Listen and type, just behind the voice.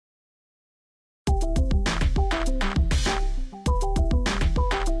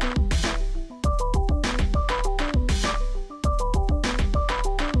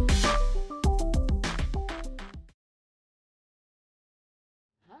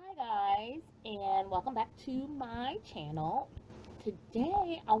and welcome back to my channel.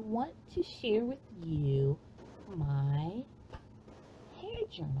 Today I want to share with you my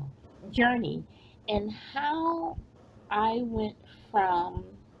hair journey and how I went from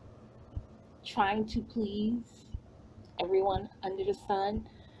trying to please everyone under the sun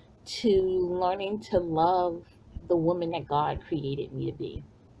to learning to love the woman that God created me to be,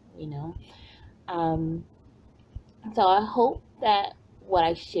 you know. Um, So I hope that what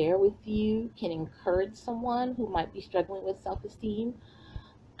I share with you can encourage someone who might be struggling with self-esteem.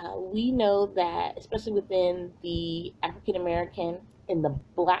 We know that, especially within the African American and the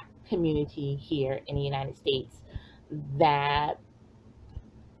Black community here in the United States, that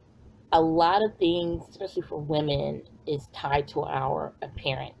a lot of things, especially for women, is tied to our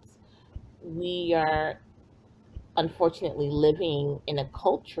appearance. We are unfortunately living in a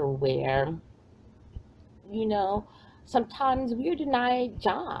culture where, you know, sometimes we are denied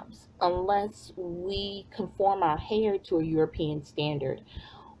jobs unless we conform our hair to a European standard,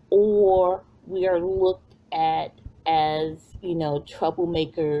 or we are looked at as,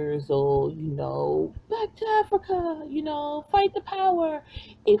 troublemakers, or, back to Africa, fight the power,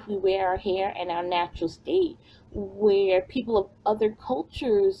 if we wear our hair in our natural state, where people of other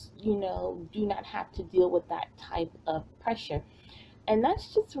cultures, do not have to deal with that type of pressure. And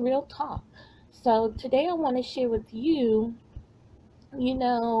that's just real talk. So today I want to share with you,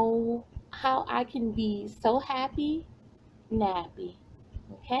 how I can be so happy, nappy.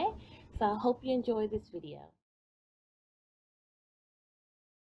 Okay? So I hope you enjoy this video.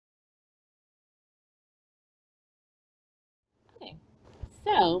 Okay.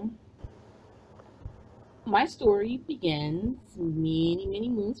 So my story begins many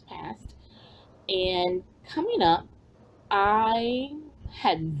moons past, and coming up, I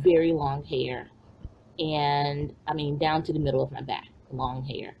had very long hair, and I mean down to the middle of my back, long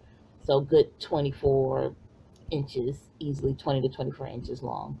hair. So good 24 inches, easily 20 to 24 inches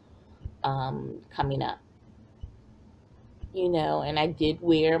long, coming up. And I did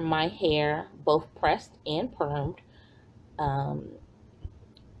wear my hair both pressed and permed. Um,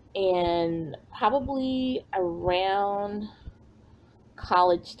 and probably around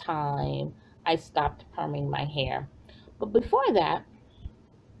college time, I stopped perming my hair. But before that,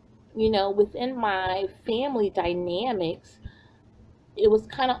 within my family dynamics, it was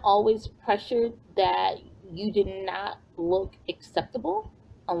kind of always pressured that you did not look acceptable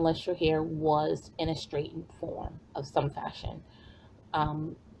unless your hair was in a straightened form of some fashion,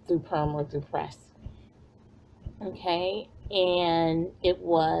 through perm or through press. Okay, and it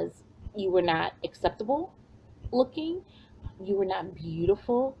was, you were not acceptable looking, you were not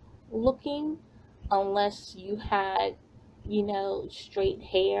beautiful looking unless you had, straight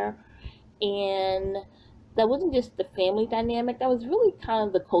hair. And that wasn't just the family dynamic, that was really kind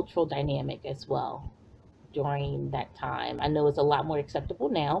of the cultural dynamic as well during that time. I know it's a lot more acceptable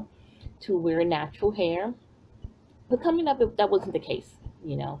now to wear natural hair, but coming up, that wasn't the case,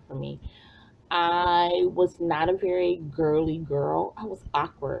 for me. I was not a very girly girl. I was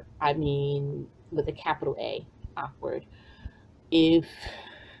awkward. I mean, with a capital A, awkward. If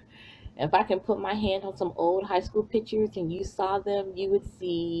if I can put my hand on some old high school pictures and you saw them, you would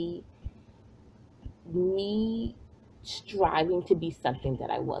see me striving to be something that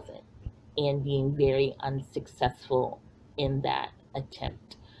I wasn't, and being very unsuccessful in that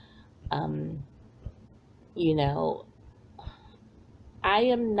attempt. Um, you know, I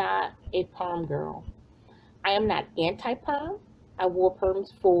am not a perm girl. I am not anti-perm. I wore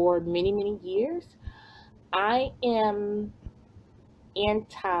perms for many years. I am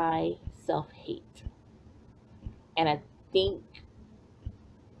anti self-hate. And I think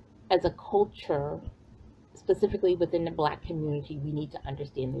as a culture, specifically within the Black community, we need to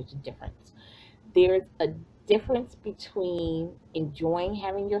understand there's a difference. There's a difference between enjoying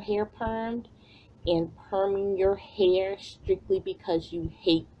having your hair permed and perming your hair strictly because you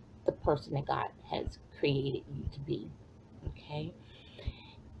hate the person that God has created you to be. Okay?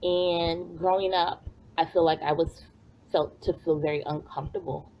 And growing up, I feel like I was feel very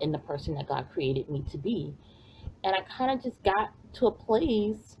uncomfortable in the person that God created me to be. And I kind of just got to a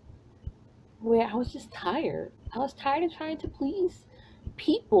place where I was just tired. I was tired of trying to please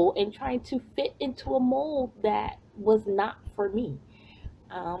people and trying to fit into a mold that was not for me.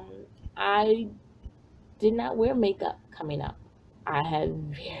 Um, I did not wear makeup coming up. I had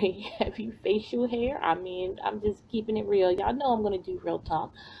very heavy facial hair. I mean, I'm just keeping it real. Y'all know I'm going to do real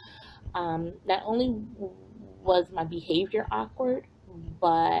talk. Not only was my behavior awkward,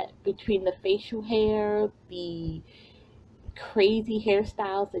 but between the facial hair, the crazy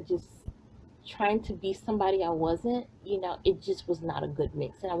hairstyles, that just trying to be somebody I wasn't, it just was not a good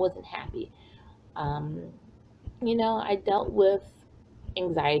mix, and I wasn't happy. Um, I dealt with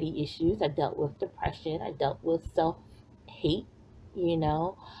anxiety issues, I dealt with depression, I dealt with self hate, you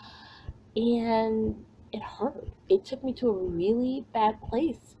know, and it hurt. It took me to a really bad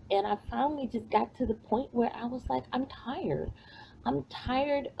place. And I finally just got to the point where I was like, I'm tired. I'm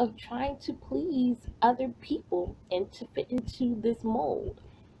tired of trying to please other people and to fit into this mold.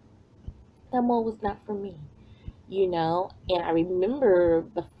 That mold was not for me, And I remember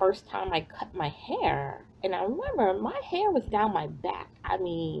the first time I cut my hair, and I remember my hair was down my back. I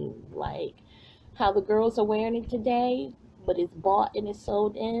mean, like how the girls are wearing it today, but it's bought and it's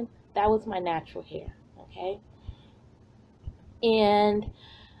sewed in. That was my natural hair, okay? And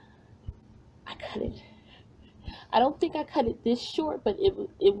I cut it. I don't think I cut it this short, but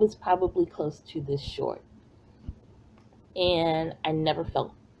it was probably close to this short. And I never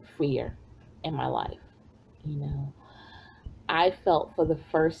felt freer in my life, you know. I felt for the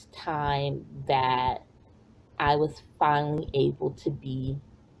first time that I was finally able to be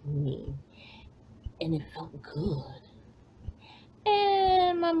me, and it felt good.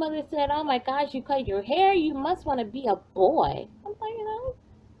 And my mother said, "Oh my gosh, you cut your hair, you must want to be a boy." I'm like,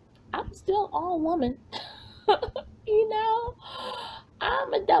 I'm still all woman. you know,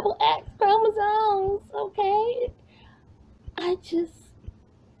 I'm a double X chromosomes, okay? I just,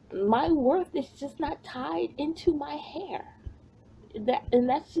 my worth is just not tied into my hair. And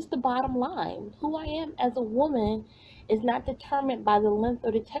that's just the bottom line. Who I am as a woman is not determined by the length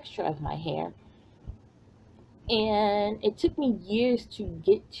or the texture of my hair. And it took me years to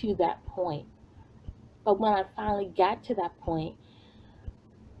get to that point. But when I finally got to that point,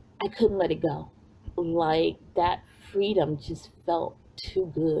 I couldn't let it go. Like that freedom just felt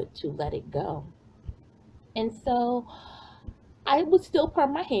too good to let it go. And so I would still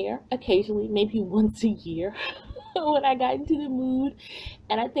perm my hair occasionally, maybe once a year when I got into the mood.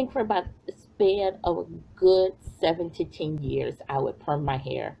 And I think for about a span of a good 7 to 10 years, I would perm my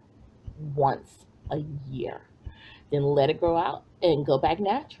hair once a year, then let it grow out and go back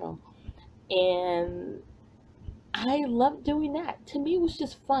natural. And I love doing that. To me, it was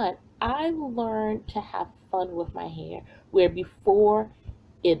just fun. I learned to have fun with my hair, where before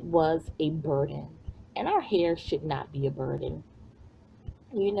it was a burden. And our hair should not be a burden,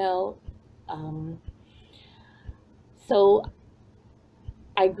 you know. Um, so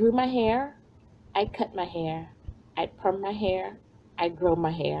I grew my hair, I cut my hair, I perm my hair, I grow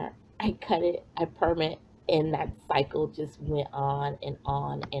my hair, I cut it, I perm it, and that cycle just went on and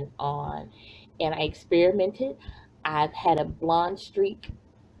on and on. And I experimented. I've had a blonde streak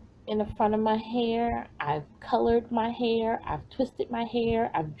in the front of my hair. I've colored my hair. I've twisted my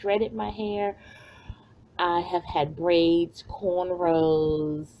hair. I've dreaded my hair. I have had braids,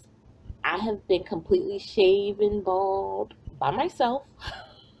 cornrows. I have been completely shaven bald by myself.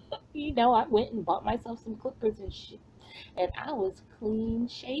 I went and bought myself some clippers and shit. And I was clean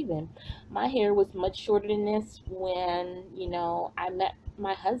shaven. My hair was much shorter than this when, I met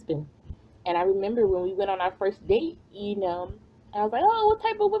my husband. And I remember when we went on our first date, I was like, "Oh, what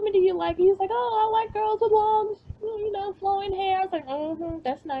type of women do you like?" He was like, "Oh, I like girls with long, flowing hair." I was like,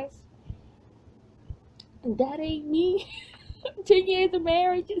 "That's nice." That ain't me. 10 years of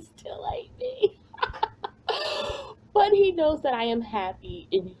marriage is still ain't me. But he knows that I am happy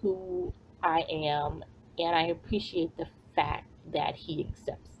in who I am, and I appreciate the fact that he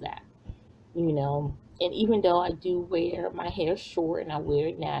accepts that, And even though I do wear my hair short and I wear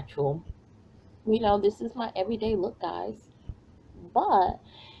it natural, this is my everyday look, guys. But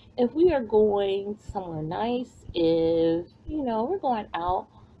if we are going somewhere nice, if we're going out,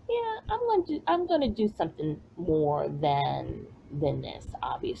 yeah, I'm gonna do something more than this,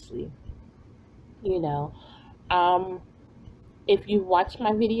 obviously. You know. Um if you watch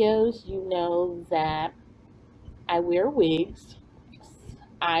my videos, you know that I wear wigs.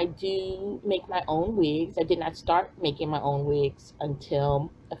 I do make my own wigs. I did not start making my own wigs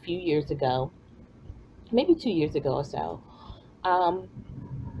until a few years ago, maybe 2 years ago or so. Um,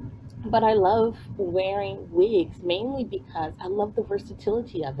 but I love wearing wigs mainly because I love the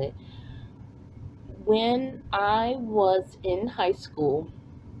versatility of it. When I was in high school,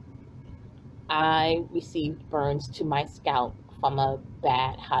 I received burns to my scalp from a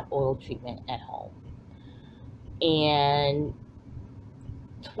bad hot oil treatment at home. And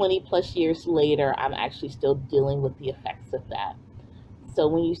 20 plus years later, I'm actually still dealing with the effects of that. So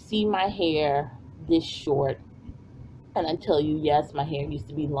when you see my hair this short, and I tell you, yes, my hair used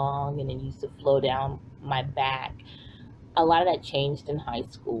to be long and it used to flow down my back, a lot of that changed in high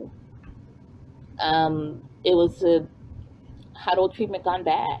school. It was a hot oil treatment gone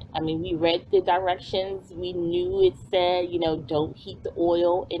bad. I mean, we read the directions. We knew it said, you know, don't heat the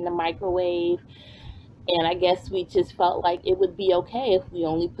oil in the microwave. And I guess we just felt like it would be okay if we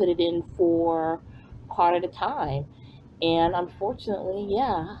only put it in for part of the time. And unfortunately,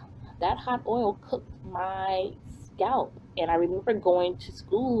 yeah, that hot oil cooked my scalp. And I remember going to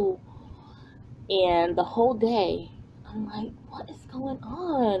school, and the whole day, I'm like, what is going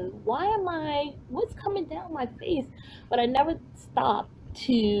on? What's coming down my face? But I never stopped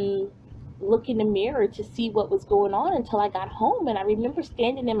to look in the mirror to see what was going on until I got home. And I remember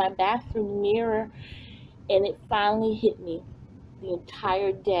standing in my bathroom mirror, and it finally hit me. The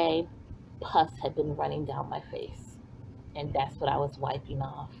entire day, pus had been running down my face. And that's what I was wiping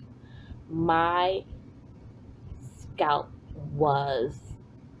off. My scalp was,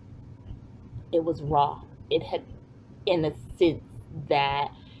 it was raw. It had, in a sense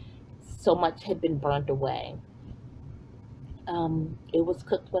that so much had been burned away. It was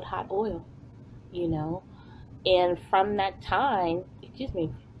cooked with hot oil, you know. And from that time, excuse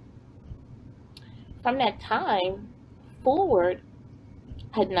me, from that time forward,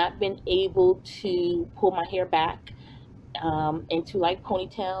 had not been able to pull my hair back into like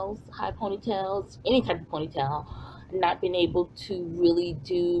ponytails, high ponytails, any type of ponytail. Not been able to really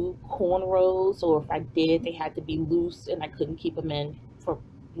do cornrows, or if I did, they had to be loose and I couldn't keep them in for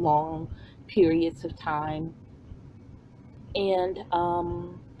long periods of time. And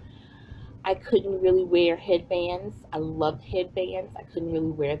I couldn't really wear headbands. I loved headbands. I couldn't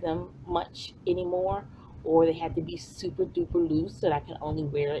really wear them much anymore, or they had to be super duper loose so that I could only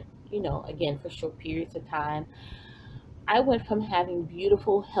wear it, you know, again, for short periods of time. I went from having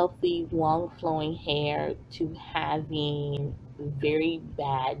beautiful, healthy, long flowing hair to having very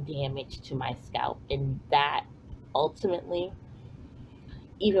bad damage to my scalp. And that ultimately,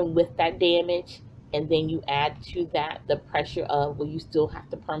 even with that damage, and then you add to that the pressure of, well, you still have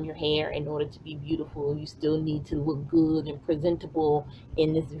to perm your hair in order to be beautiful. You still need to look good and presentable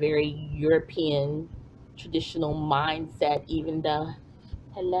in this very European traditional mindset, even though,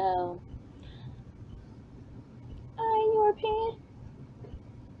 hello, hi, European.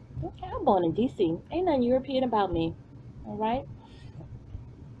 Okay, I'm born in DC. Ain't nothing European about me. All right.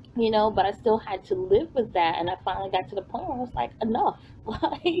 You know, but I still had to live with that. And I finally got to the point where I was like, enough.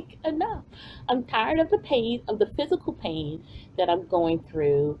 Like, enough. I'm tired of the pain, of the physical pain that I'm going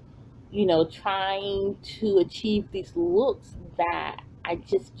through, you know, trying to achieve these looks that I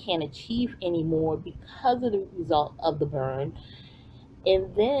just can't achieve anymore because of the result of the burn.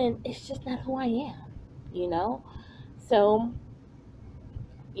 And then it's just not who I am, you know? So,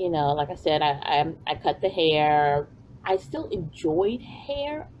 you know, like I said, I cut the hair. I still enjoyed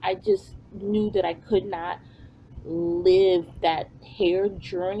hair. I just knew that I could not live that hair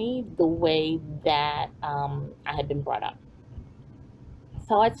journey the way that I had been brought up.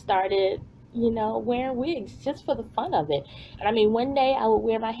 So I started, you know, wearing wigs just for the fun of it. And I mean, one day I would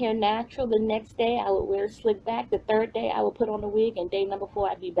wear my hair natural. The next day I would wear it slick back. The third day I would put on a wig. And day number 4,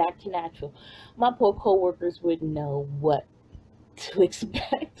 I'd be back to natural. My poor coworkers wouldn't know what to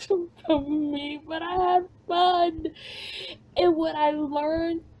expect from me, but I had fun. And what I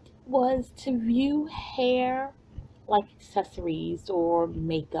learned was to view hair like accessories or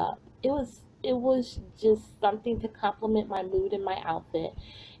makeup. It was just something to complement my mood and my outfit.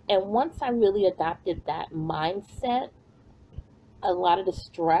 And once I really adopted that mindset, a lot of the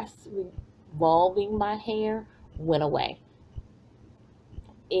stress revolving my hair went away.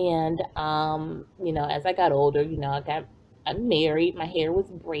 And you know, as I got older, you know, I'm married. My hair was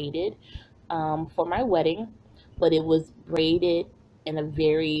braided for my wedding, but it was braided in a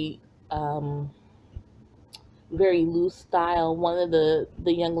um, very loose style. One of the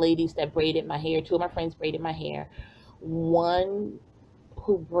young ladies that braided my hair, 2 of my friends braided my hair. One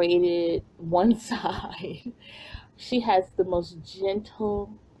who braided one side, she has the most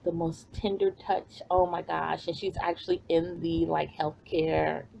gentle, the most tender touch. Oh my gosh. And she's actually in the like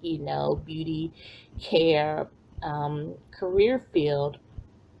healthcare, you know, beauty care career field.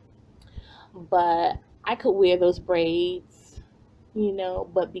 But I could wear those braids, you know,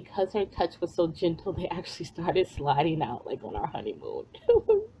 but because her touch was so gentle, they actually started sliding out like on our honeymoon. It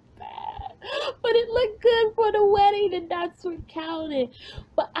was bad. But it looked good for the wedding, and that's what counted.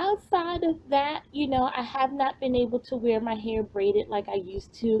 But outside of that, you know, I have not been able to wear my hair braided like I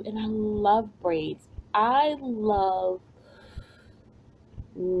used to, and I love braids. I love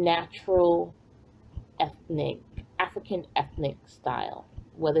natural ethnic, African ethnic style,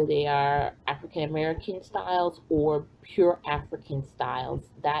 whether they are African American styles or pure African styles.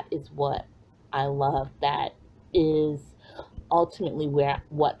 That is what I love. That is ultimately where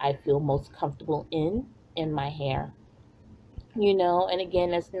what I feel most comfortable in my hair. you know. And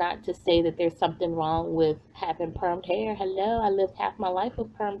again, that's not to say that there's something wrong with having permed hair. Hello, I lived half my life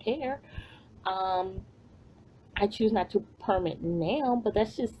with permed hair. Um, I choose not to perm it now, but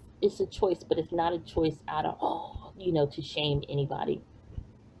that's just, it's a choice, but it's not a choice out of, oh, you know, to shame anybody.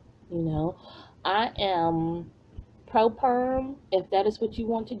 You know, I am pro perm if that is what you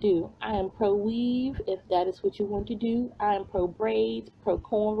want to do. I am pro weave if that is what you want to do. I am pro braids, pro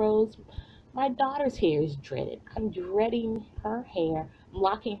cornrows. My daughter's hair is dreaded. I'm dreading her hair, I'm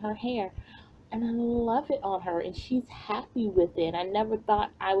locking her hair, and I love it on her, and she's happy with it. I never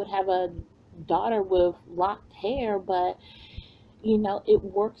thought I would have a daughter with locked hair, but you know, it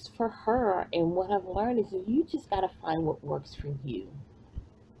works for her. And what I've learned is you just got to find what works for you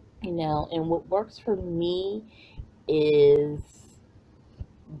know, and what works for me is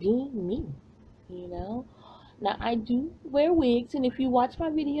being me, you know. Now, I do wear wigs, and if you watch my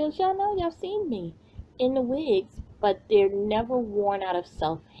videos, y'all know, y'all seen me in the wigs, but they're never worn out of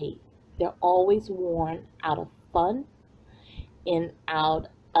self-hate. They're always worn out of fun and out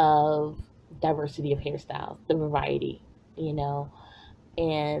of diversity of hairstyles, the variety, you know.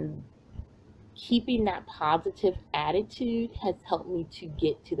 And keeping that positive attitude has helped me to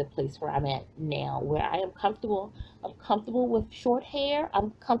get to the place where I'm at now, where I am comfortable. I'm comfortable with short hair.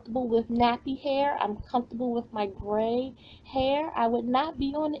 I'm comfortable with nappy hair. I'm comfortable with my gray hair. I would not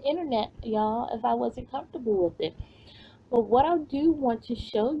be on the internet, y'all, if I wasn't comfortable with it. But what I do want to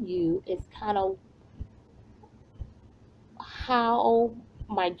show you is kind of how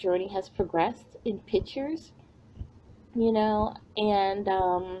my journey has progressed in pictures, you know, and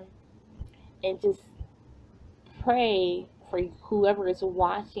just pray for whoever is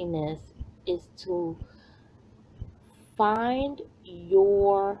watching this is to find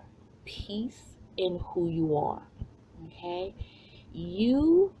your peace in who you are. Okay?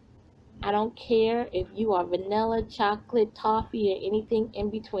 You, I don't care if you are vanilla, chocolate, toffee, or anything in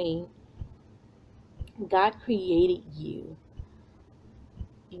between. God created you.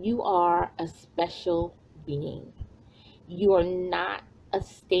 You are a special being. You are not a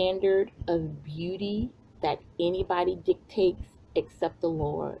standard of beauty that anybody dictates except the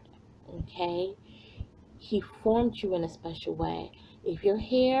Lord. Okay? He formed you in a special way. If your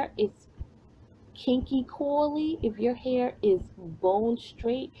hair is kinky coily, if your hair is bone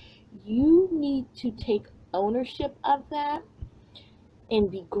straight, you need to take ownership of that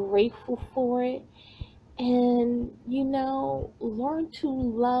and be grateful for it. And, you know, learn to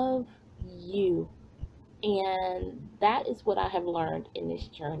love you. And that is what I have learned in this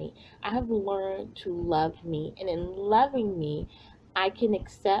journey. I have learned to love me. And in loving me, I can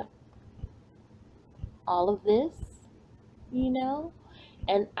accept all of this, you know.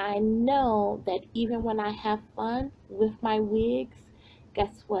 And I know that even when I have fun with my wigs,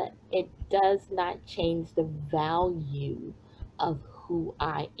 guess what? It does not change the value of who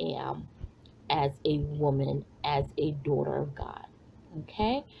I am as a woman, as a daughter of God.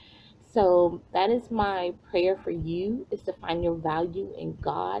 Okay? So that is my prayer for you, is to find your value in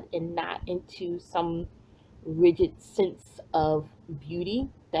God and not into some rigid sense of beauty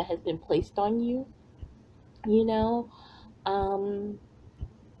that has been placed on you. You know, um,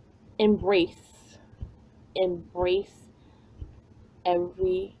 embrace, embrace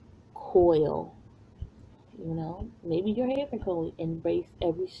every coil. You know, maybe your hair is coily. Embrace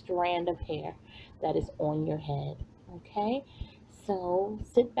every strand of hair that is on your head. Okay, so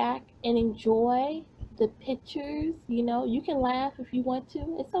sit back and enjoy the pictures. You know, you can laugh if you want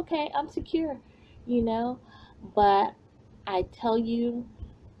to. It's okay. I'm secure. You know, but I tell you,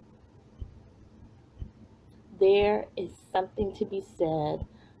 there is something to be said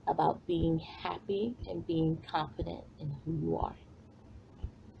about being happy and being confident in who you are.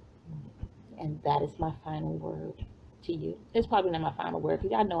 And that is my final word to you. It's probably not my final word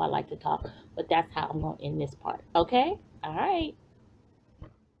because y'all know I like to talk, but that's how I'm going to end this part. Okay? All right.